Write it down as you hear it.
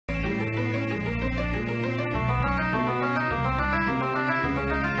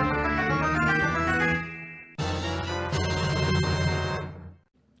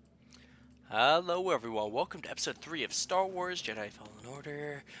Hello everyone, welcome to episode 3 of Star Wars Jedi Fallen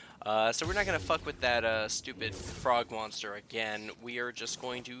Order. So we're not going to fuck with that stupid frog monster again. We are just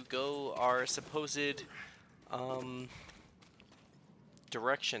going to go our supposed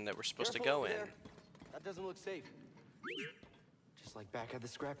direction that we're supposed to go in. That doesn't look safe. Just like back at the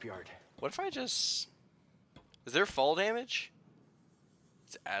scrapyard. What if I just... Is there fall damage?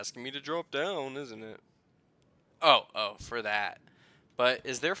 It's asking me to drop down, isn't it? Oh, for that. But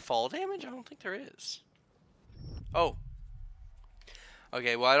is there fall damage? I don't think there is. Oh.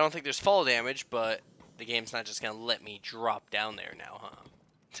 Okay, well, I don't think there's fall damage, but the game's not just going to let me drop down there now,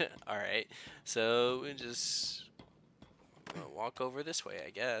 huh? Alright, so we just walk over this way, I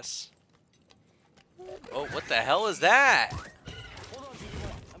guess. Oh, what the hell is that? Hold on,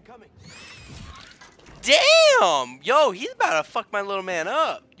 I'm coming. Damn! Yo, he's about to fuck my little man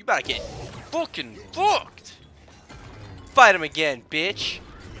up. You about to get fucking fucked. Fight him again, bitch.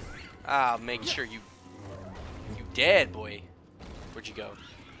 I'll make sure you dead, boy. Where'd you go?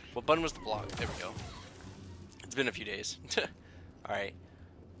 What button was the block? There we go. It's been a few days. Alright.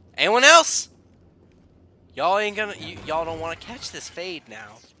 Anyone else? Y'all ain't gonna... Y'all don't want to catch this fade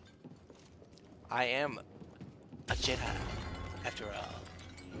now. I am a Jedi, after all.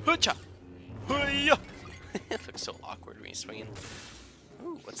 Hoocha! Hooya! It looks so awkward when you're swinging.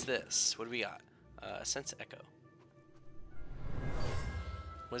 Ooh, what's this? What do we got? Sense Echo.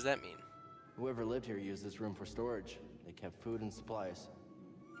 What does that mean? Whoever lived here used this room for storage. They kept food and supplies.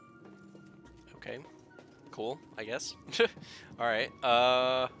 Okay. Cool, I guess. Alright,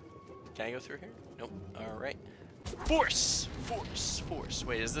 can I go through here? Nope. Alright. Force! Force! Force.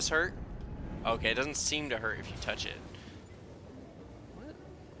 Wait, does this hurt? Okay, it doesn't seem to hurt if you touch it. What?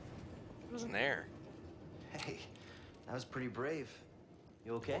 It wasn't there. Hey, that was pretty brave.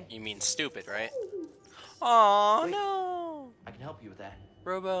 You okay? You mean stupid, right? Oh Wait. no! I can help you with that.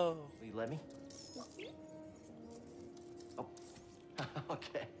 Robo. Will you let me? Oh.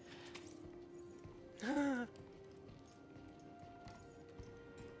 Okay.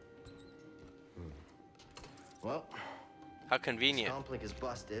 Well, How convenient. Complink is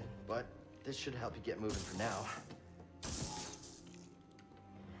busted, but this should help you get moving for now.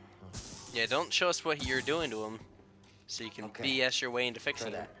 Yeah, don't show us what you're doing to him, so you can BS your way into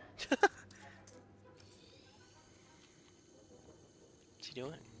fixing it. What's he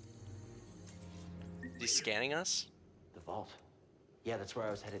doing? Is he scanning us? The vault. Yeah, that's where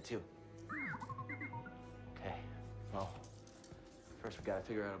I was headed to. Okay, well, first we gotta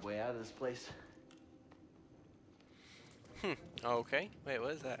figure out a way out of this place. Okay. Wait,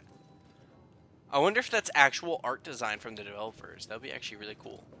 what is that? I wonder if that's actual art design from the developers. That would be actually really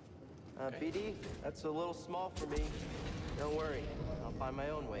cool. Okay. BD, that's a little small for me. Don't worry, I'll find my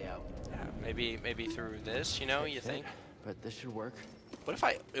own way out. Yeah, maybe through this, you know, you think? But this should work. What if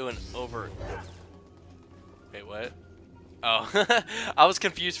I went over... Wait, what? Oh, I was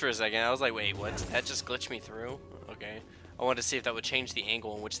confused for a second. I was like, wait, what? That just glitched me through? Okay. I wanted to see if that would change the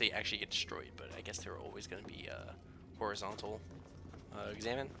angle in which they actually get destroyed, but I guess they're always going to be horizontal.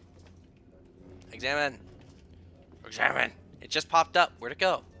 Examine. Examine. Examine. It just popped up. Where'd it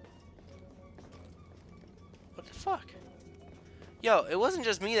go? What the fuck? Yo, it wasn't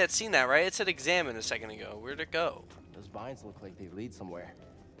just me that seen that, right? It said examine a second ago. Where'd it go? Those vines look like they lead somewhere.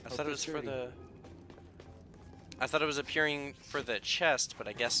 I thought it was for the... I thought it was appearing for the chest, but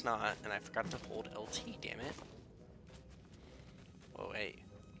I guess not. And I forgot to hold LT, damn it. Oh, wait.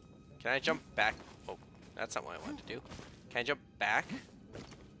 Can I jump back? Oh, that's not what I wanted to do. Can I jump back?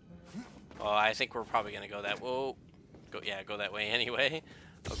 Oh, I think we're probably going to go that... Whoa. Go that way anyway.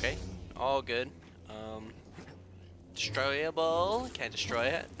 Okay. All good. Destroyable. Can I destroy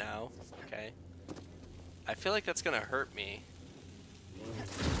it? No. Okay. I feel like that's going to hurt me.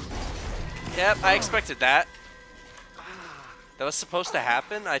 Yep, I expected that. That was supposed to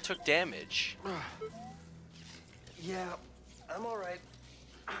happen? I took damage. Yeah, I'm alright.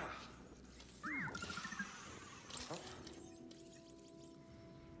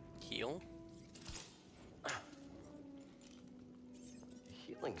 Heal?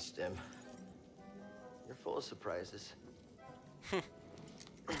 Healing stem. You're full of surprises.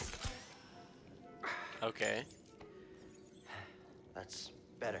 Okay. That's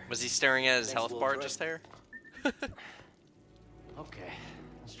better. Was he staring at his Thanks, health little bar droid. just there? Okay,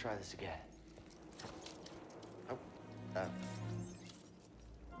 let's try this again. Oh,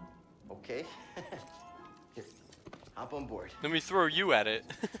 okay. Here, hop on board. Let me throw you at it.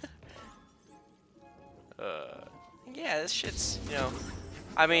 Yeah, this shit's, you know,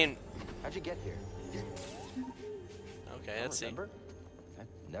 I mean... How'd you get here? Okay, let's see. Remember? I've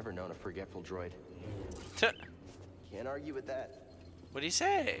never known a forgetful droid. Can't argue with that. What'd he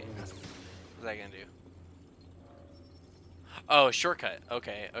say? What's that gonna do? Oh, shortcut.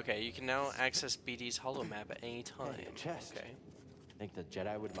 Okay, okay. You can now access BD's holo map at any time. Hey, a chest. Okay. Think the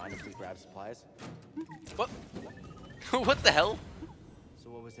Jedi would mind if we grab supplies? What? What the hell? So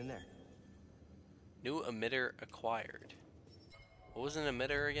what was in there? New emitter acquired. What was an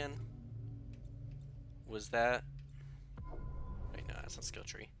emitter again? Was that... Wait, no, that's not skill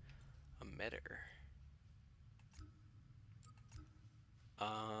tree. Emitter.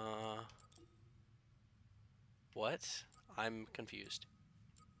 What? I'm confused.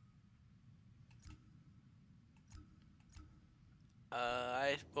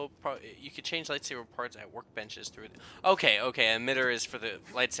 Well, probably, you could change lightsaber parts at workbenches through it. Okay, okay, emitter is for the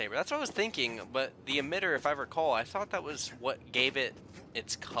lightsaber. That's what I was thinking, but the emitter, if I recall, I thought that was what gave it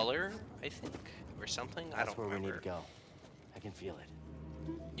its color, I think, or something. I don't remember. That's where we need to go. I can feel it.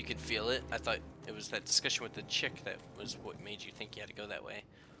 You could feel it? I thought it was that discussion with the chick that was what made you think you had to go that way.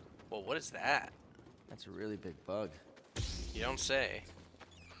 Well, what is that? That's a really big bug. You don't say.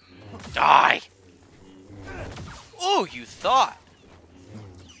 Die! Oh, you thought!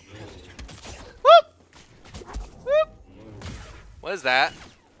 Whoop! Whoop! What is that?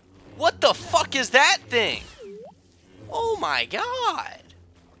 What the fuck is that thing? Oh my god!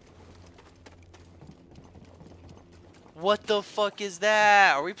 What the fuck is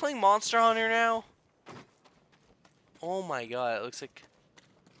that? Are we playing Monster Hunter now? Oh my god, it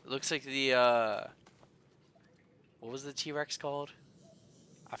looks like the what was the T-Rex called?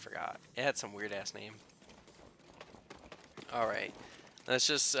 I forgot. It had some weird ass name. Alright. Let's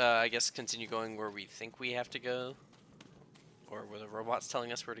just I guess continue going where we think we have to go. Or where the robot's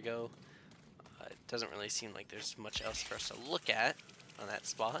telling us where to go. It doesn't really seem like there's much else for us to look at on that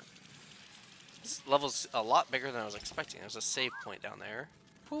spot. This level's a lot bigger than I was expecting. There's a save point down there.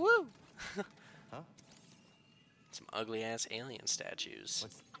 Woo-woo! Huh? Some ugly ass alien statues.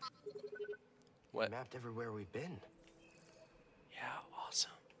 We mapped everywhere we've been. Yeah,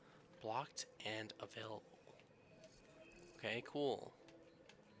 awesome. Blocked and available. Okay, cool.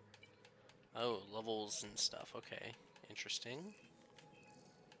 Oh, levels and stuff. Okay, interesting.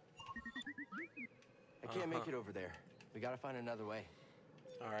 I can't make it over there. We gotta find another way.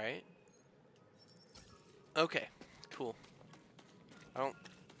 Alright. Okay, cool. I don't...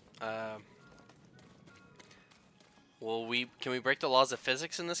 Well, can we break the laws of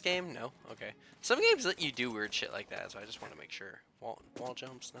physics in this game? No? Okay. Some games let you do weird shit like that, so I just want to make sure. Wall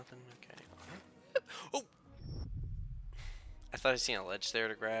jumps, nothing? Okay. Oh! I thought I seen a ledge there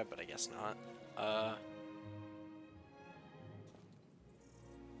to grab, but I guess not.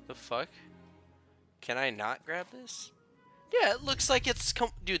 The fuck? Can I not grab this? Yeah, it looks like it's...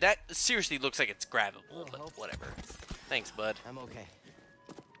 Dude, that seriously looks like it's grabbable, but whatever. Thanks, bud. I'm okay.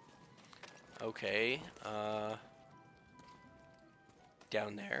 Okay,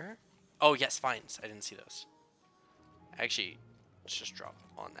 down there. Oh, yes, vines. I didn't see those. Actually, let's just drop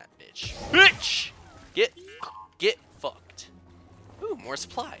on that bitch. Bitch! Get fucked. Ooh, more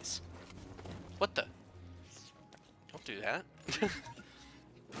supplies. What the? Don't do that.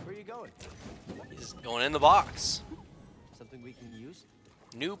 Where are you going? He's going in the box. Something we can use?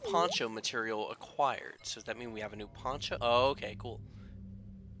 New poncho material acquired. So does that mean we have a new poncho? Oh, okay, cool.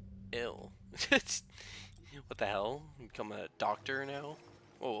 Ew. What the hell? You become a doctor now?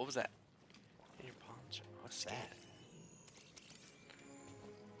 Whoa, what was that? Your poncho. What's that?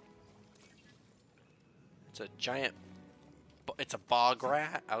 It's a giant... It's a bog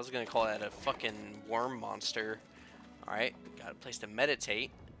rat? I was gonna call that a fucking worm monster. Alright, got a place to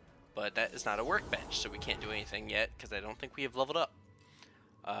meditate. But that is not a workbench, so we can't do anything yet, because I don't think we have leveled up.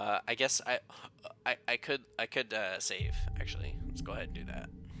 I guess I could save, actually. Let's go ahead and do that.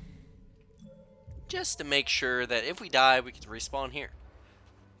 Just to make sure that if we die, we can respawn here.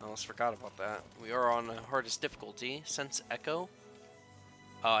 I almost forgot about that. We are on the hardest difficulty. Sense Echo.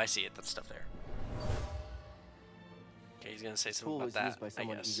 Oh, I see it. That stuff there. Okay, he's gonna say something about that. Used by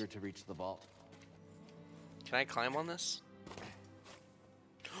someone I guess. eager to reach the vault. Can I climb on this?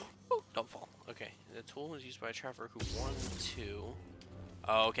 Oh, don't fall. Okay, the tool was used by a traveler who wanted to.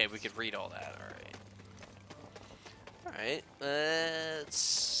 Oh, okay, we could read all that. All right. All right,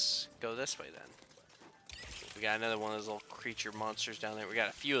 let's go this way then. We got another one of those little creature monsters down there. We got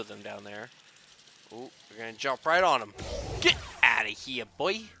a few of them down there. Ooh, we're gonna jump right on them. Get out of here,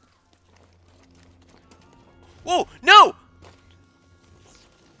 boy! Whoa, no!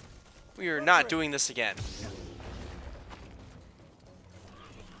 We are not doing this again.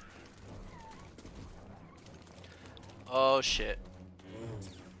 Oh shit.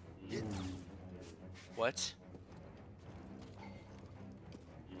 What?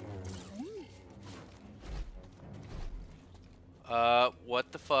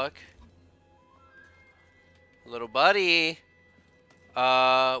 What the fuck? Little buddy.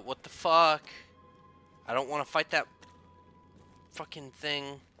 What the fuck? I don't want to fight that fucking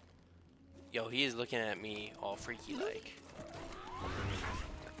thing. Yo, he is looking at me all freaky like.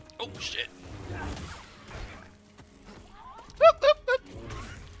 Oh shit.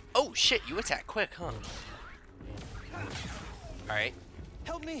 Oh shit, you attack quick, huh? Alright.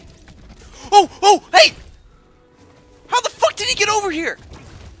 Help me! Oh, hey! How the fuck did he get over here?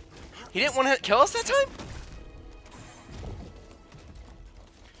 He didn't want to kill us that time?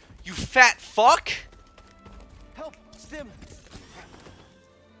 You fat fuck! Help! Stim!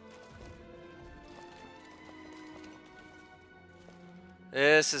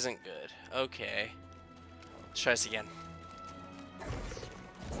 This isn't good. Okay. Let's try this again.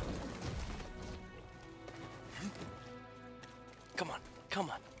 Come on. Come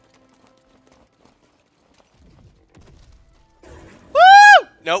on. Woo!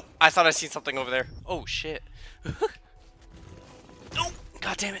 Nope. I thought I seen something over there. Oh, shit. No!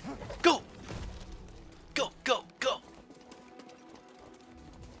 God damn it. Go! Go, go, go!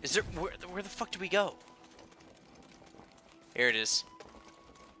 Is there... Where the fuck do we go? Here it is.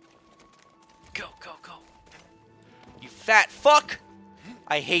 Go, go, go. You fat fuck!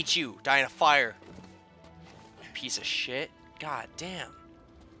 I hate you. Die in a fire. You piece of shit. God damn.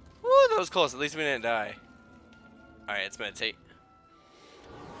 Woo, that was close. At least we didn't die. Alright, let's meditate.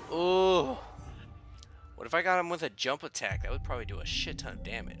 Ooh. What if I got him with a jump attack? That would probably do a shit ton of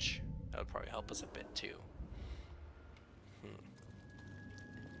damage. That would probably help us a bit too.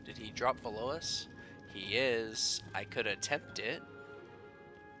 Did he drop below us? He is. I could attempt it.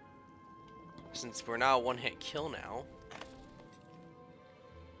 Since we're now a one-hit kill now.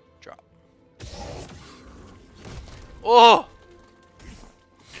 Drop. Oh!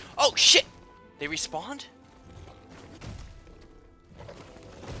 Oh shit! They respawned?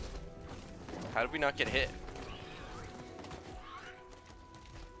 How did we not get hit?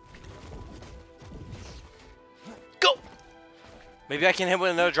 Go! Maybe I can hit him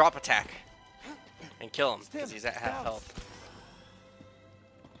with another drop attack. And kill him, because he's at half health.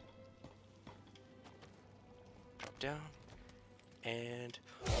 Drop down. And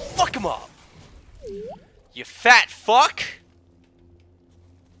fuck him up! You fat fuck!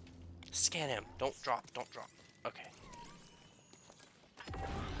 Scan him. Don't drop, don't drop. Okay.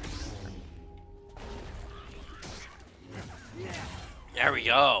 There we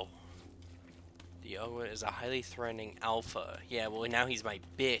go. The Owen is a highly threatening alpha. Yeah, well now he's my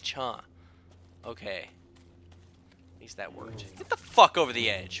bitch, huh? Okay. At least that worked. Get the fuck over the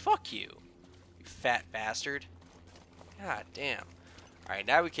edge. Fuck you. You fat bastard. God damn. Alright,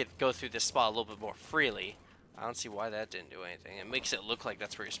 now we could go through this spot a little bit more freely. I don't see why that didn't do anything. It makes it look like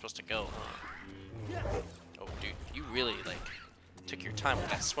that's where you're supposed to go, huh? Oh, dude. You really, like, took your time with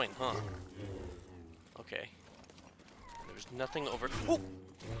that swing, huh? Okay. There's nothing over... Oh!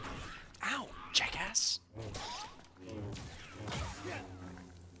 Ow! Jackass!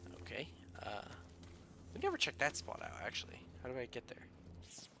 Okay. We never checked that spot out, actually. How do I get there?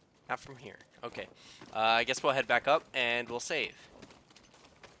 Not from here. Okay. I guess we'll head back up, and we'll save.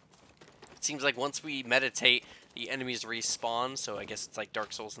 It seems like once we meditate, the enemies respawn, so I guess it's like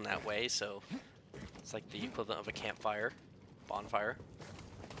Dark Souls in that way, so... It's like the equivalent of a campfire. Bonfire.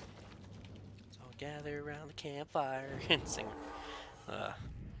 So gather around the campfire and sing.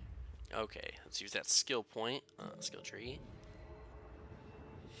 Okay, let's use that skill point. Skill tree.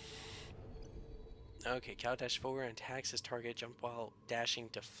 Okay, cow dash forward and attacks his target. Jump while dashing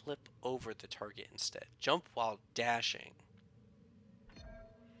to flip over the target instead. Jump while dashing.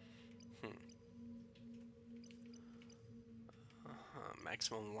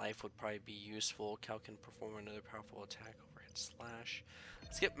 Maximum life would probably be useful. Cow can perform another powerful attack, overhead slash.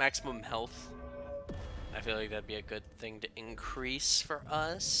 Let's get maximum health. I feel like that'd be a good thing to increase for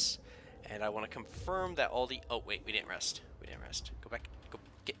us. And I want to confirm that all the... Oh, wait, we didn't rest. We didn't rest. Go back. Go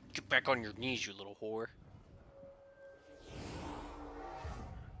get back on your knees, you little whore.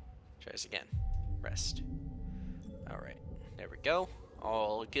 Try this again. Rest. Alright. There we go.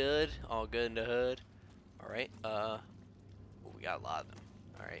 All good. All good in the hood. Alright. We got a lot of them.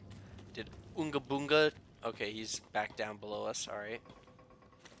 Alright. Did Unga Boonga... Okay, he's back down below us. Alright.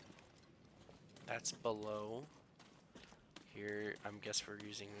 That's below. Here, I guess we're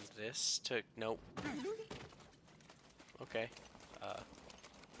using this to... Nope. Okay.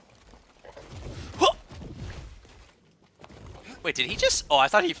 Wait, did he just... Oh, I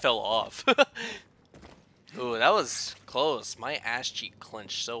thought he fell off. Ooh, that was close. My ass cheek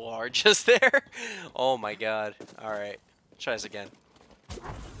clenched so hard just there. Oh my god. Alright. Try this again.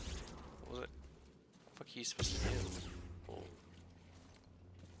 What was it? What are you supposed to do? Oh.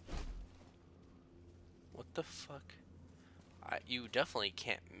 What the fuck? You definitely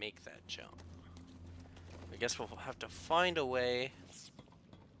can't make that jump. I guess we'll have to find a way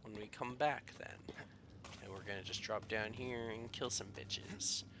when we come back then. And we're gonna just drop down here and kill some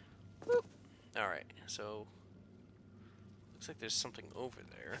bitches. Whoop. Alright, so looks like there's something over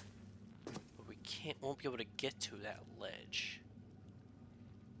there. But we won't be able to get to that ledge.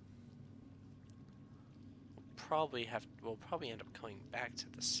 We'll probably end up coming back to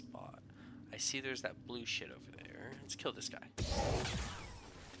the spot. I see there's that blue shit over there. Let's kill this guy.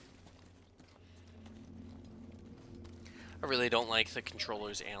 I really don't like the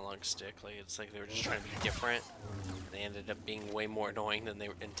controller's analog stick. Like, it's like they were just trying to be different. They ended up being way more annoying than they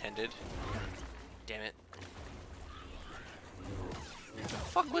intended. Damn it. What the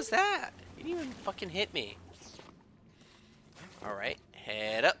fuck was that? You didn't even fucking hit me. Alright,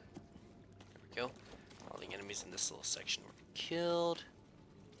 head up. There we go. All the enemies in this little section were killed.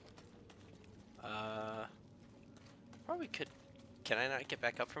 Probably could... Can I not get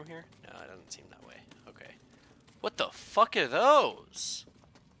back up from here? No, it doesn't seem that way. Okay. What the fuck are those?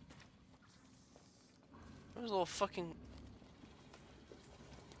 Those little fucking...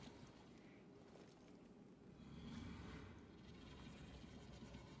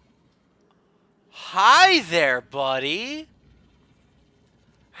 Hi there, buddy!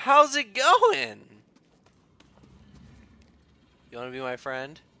 How's it going? You wanna be my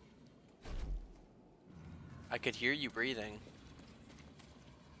friend? I could hear you breathing.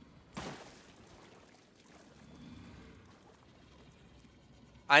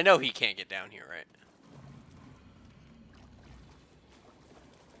 I know he can't get down here, right?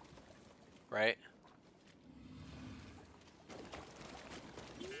 Right?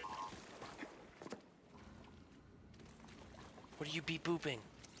 What do you be booping?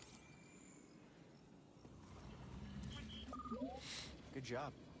 Good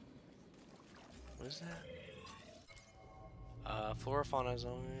job. What is that? Flora fauna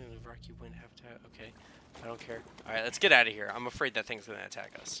zone, rocky wind habitat. Okay, I don't care. All right, let's get out of here. I'm afraid that thing's gonna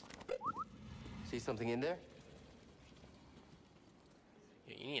attack us. See something in there?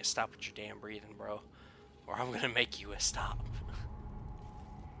 Yeah, you need to stop with your damn breathing, bro, or I'm gonna make you stop.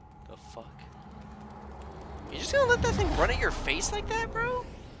 The fuck? You just gonna let that thing run at your face like that, bro?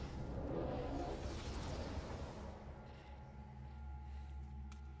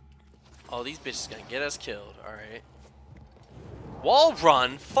 Oh, these bitches gonna get us killed. All right. Wall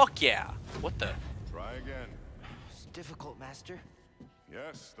run? Fuck yeah. What the? Try again. It's difficult, Master.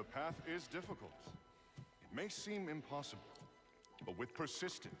 Yes, the path is difficult. It may seem impossible, but with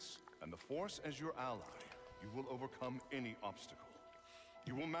persistence and the Force as your ally, you will overcome any obstacle.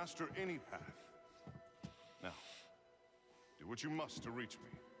 You will master any path. Now, do what you must to reach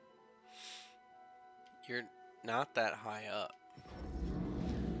me. You're not that high up.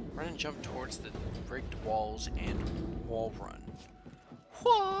 Run and jump towards the rigged walls and wall run.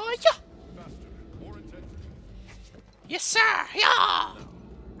 Whoa-ya! Faster, more intensity. Yes, sir! Yeah! Now,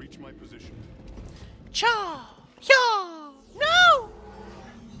 reach my position. Cha! Yeah! No!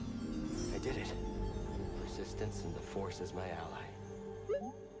 I did it. Persistence and the Force as my ally.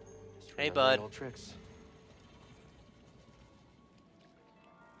 Just Hey, remembering bud. Old tricks.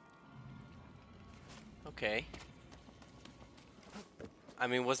 Okay. I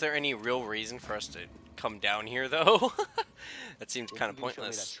mean, was there any real reason for us to come down here, though? That seems kind of Think you can show me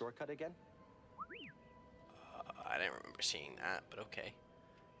that pointless. shortcut again? I didn't remember seeing that, but okay.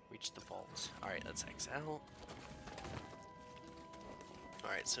 Reach the vault. Alright, let's X out.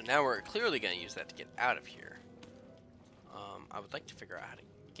 Alright, so now we're clearly going to use that to get out of here. I would like to figure out how to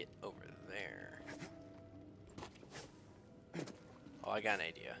get over there. Oh, I got an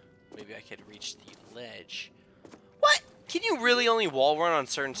idea. Maybe I could reach the ledge. What? Can you really only wall run on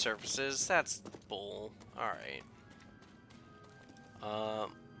certain surfaces? That's bull. Alright.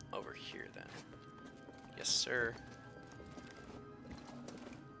 Over here then. Yes, sir.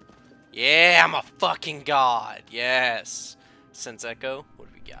 Yeah, I'm a fucking god. Yes. Sense Echo,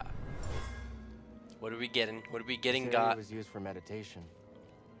 what do we got? What are we getting? What are we getting, This area got? was used for meditation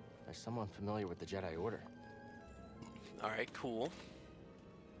by someone familiar with the Jedi Order. Alright, cool.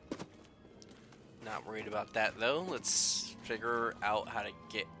 Not worried about that though. Let's figure out how to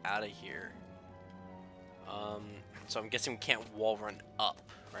get out of here. So I'm guessing we can't wall run up,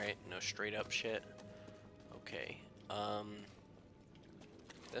 right? No straight up shit. Okay.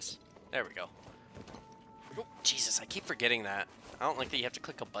 This? There we go. Oh, Jesus, I keep forgetting that. I don't like that you have to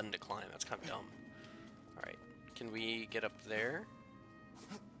click a button to climb. That's kind of dumb. Alright. Can we get up there?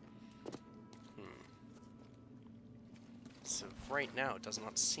 So right now it does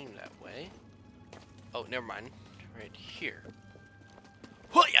not seem that way. Oh, never mind. Right here.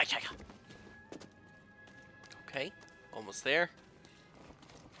 Almost there.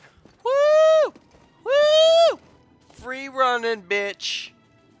 Woo! Woo! Free running, bitch.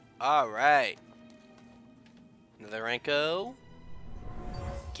 Alright. Another Renko.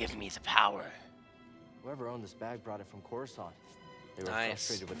 Give me the power. Whoever owned this bag brought it from Coruscant. They were Nice.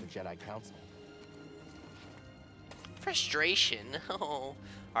 frustrated with the Jedi Council. Frustration. Oh.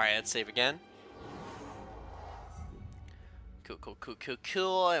 Alright, let's save again. Cool, cool, cool, cool,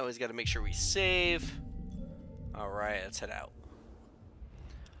 cool. I always got to make sure we save. Alright, let's head out.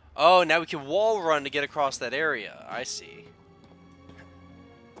 Oh, now we can wall run to get across that area. I see.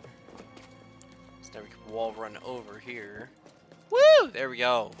 So now we can wall run over here. Woo! There we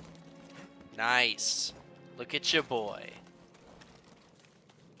go. Nice. Look at you, boy.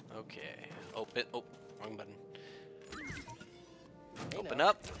 Okay. Open. Oh, wrong button. Open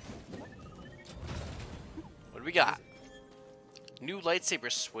up. What do we got? New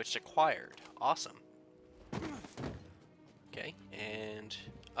lightsaber switch acquired. Awesome. Okay, and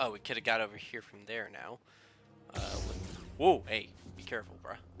oh, we could have got over here from there now. Whoa, hey, be careful,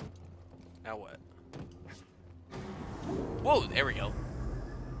 bruh. Now what? Whoa, there we go.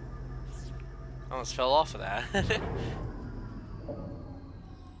 Almost fell off of that.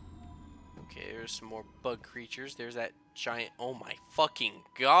 Okay, there's some more bug creatures. There's that giant. Oh my fucking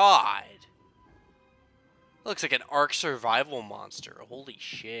god! Looks like an Ark survival monster. Holy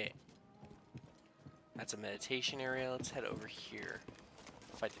shit. That's a meditation area. Let's head over here.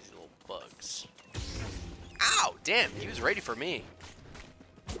 Fight these little bugs. Ow! Damn, he was ready for me.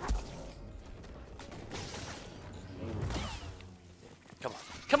 Come on.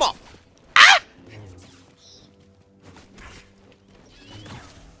 Come on! Ah!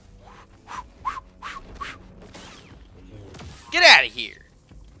 Get out of here!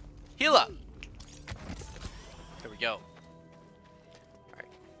 Heal up! There we go. Alright.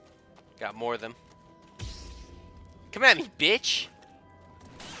 Got more of them. Come at me, bitch!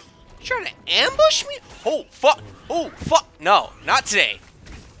 You trying to ambush me? Oh, fuck! Oh, fuck! No, not today!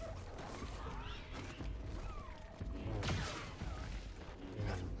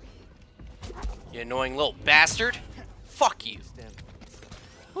 You annoying little bastard! Fuck you!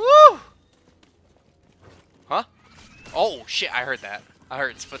 Woo! Huh? Oh, shit, I heard that. I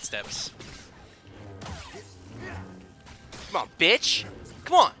heard its footsteps. Come on, bitch!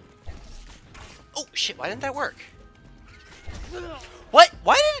 Come on! Oh, shit, why didn't that work? What?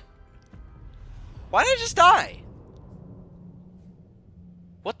 Why did I just die?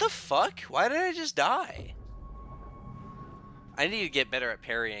 What the fuck? Why did I just die? I need to get better at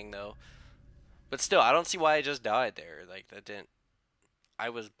parrying, though. But still, I don't see why I just died there. Like, that didn't... I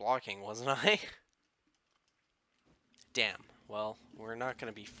was blocking, wasn't I? Damn. Well, we're not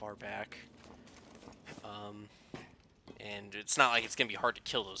going to be far back. And it's not like it's going to be hard to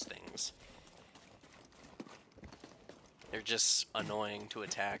kill those things. They're just annoying to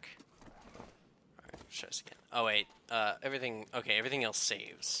attack. Alright, let's try this again. Oh, wait. Everything... Okay, everything else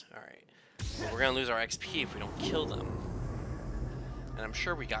saves. Alright. Well, we're going to lose our XP if we don't kill them. And I'm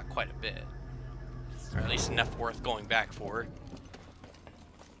sure we got quite a bit. Or at least enough worth going back for.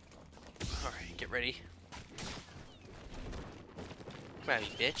 Alright, get ready. Come at me,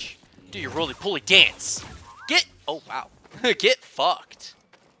 bitch. Do your roly-poly dance! Get... Oh, wow. Get fucked.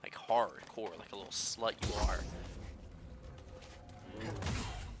 Like hardcore, like a little slut you are.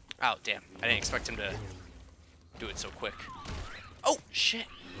 Oh, damn. I didn't expect him to do it so quick. Oh, shit.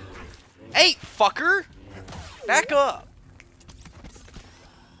 Hey, fucker! Back up!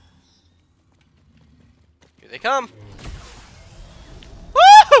 Here they come.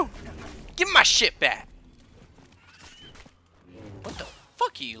 Woo! Give me my shit back! What the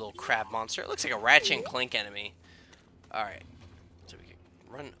fuck are you, little crab monster? It looks like a Ratchet and Clank enemy. Alright. So we can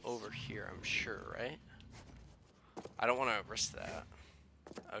run over here, I'm sure, right? I don't want to risk that.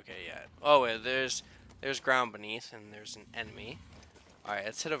 Okay, yeah. Oh, wait, there's ground beneath, and there's an enemy. Alright,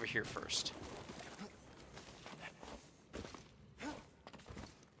 let's head over here first.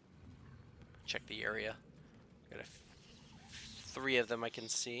 Check the area. Got 3 of them I can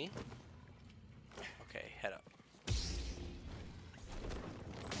see. Okay, head up.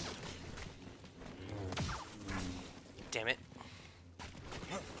 Damn it.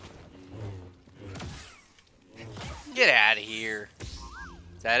 Get out of here.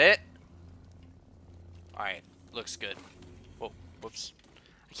 Is that it? Alright, looks good. Whoa, whoops.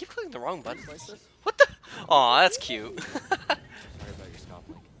 I keep clicking the wrong button. What the? Aw, that's cute. Sorry about your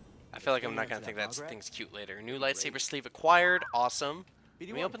scoffing. I feel like I'm not gonna think that thing's cute later. New lightsaber sleeve acquired. Awesome. Let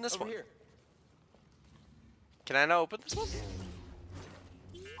me open this one. Here. Can I now open this one?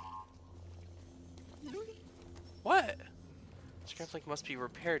 What? Scrap link must be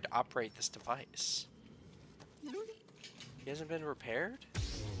repaired to operate this device. He hasn't been repaired?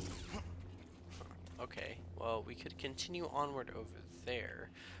 Okay, well, we could continue onward over there.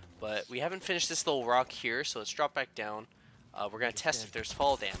 But we haven't finished this little rock here, so let's drop back down. We're going to test if there's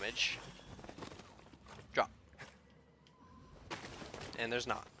fall damage. Drop. And there's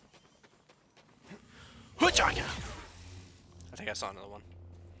not. Hoo-chaka! I think I saw another one.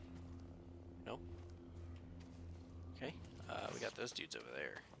 No? Okay, we got those dudes over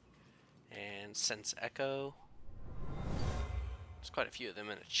there. And sense echo. There's quite a few of them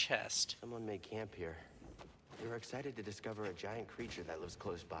in a chest. Someone made camp here. They were excited to discover a giant creature that lives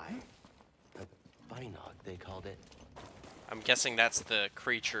close by. A binog, they called it. I'm guessing that's the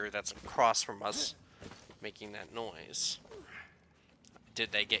creature that's across from us making that noise.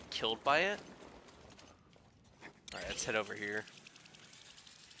 Did they get killed by it? Alright, let's head over here.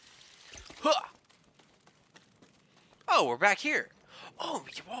 Huh! Oh, we're back here. Oh,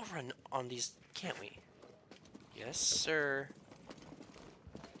 we can all run on these, can't we? Yes, sir.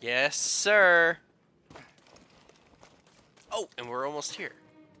 Yes, sir. Oh, and we're almost here.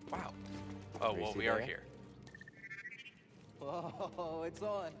 Wow. Oh, well, we are here. Whoa, it's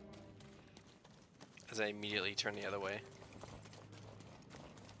on. As I immediately turn the other way.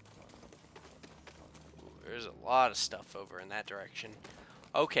 Ooh, there's a lot of stuff over in that direction.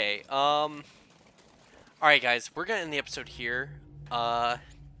 Okay, alright guys, we're gonna end the episode here. I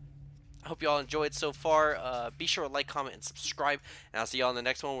hope you all enjoyed so far. Be sure to like, comment, and subscribe. And I'll see y'all in the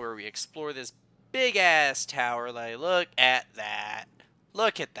next one where we explore this big-ass tower. Like, look at that.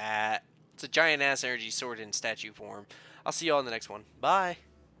 Look at that. It's a giant-ass energy sword in statue form. I'll see y'all in the next one. Bye.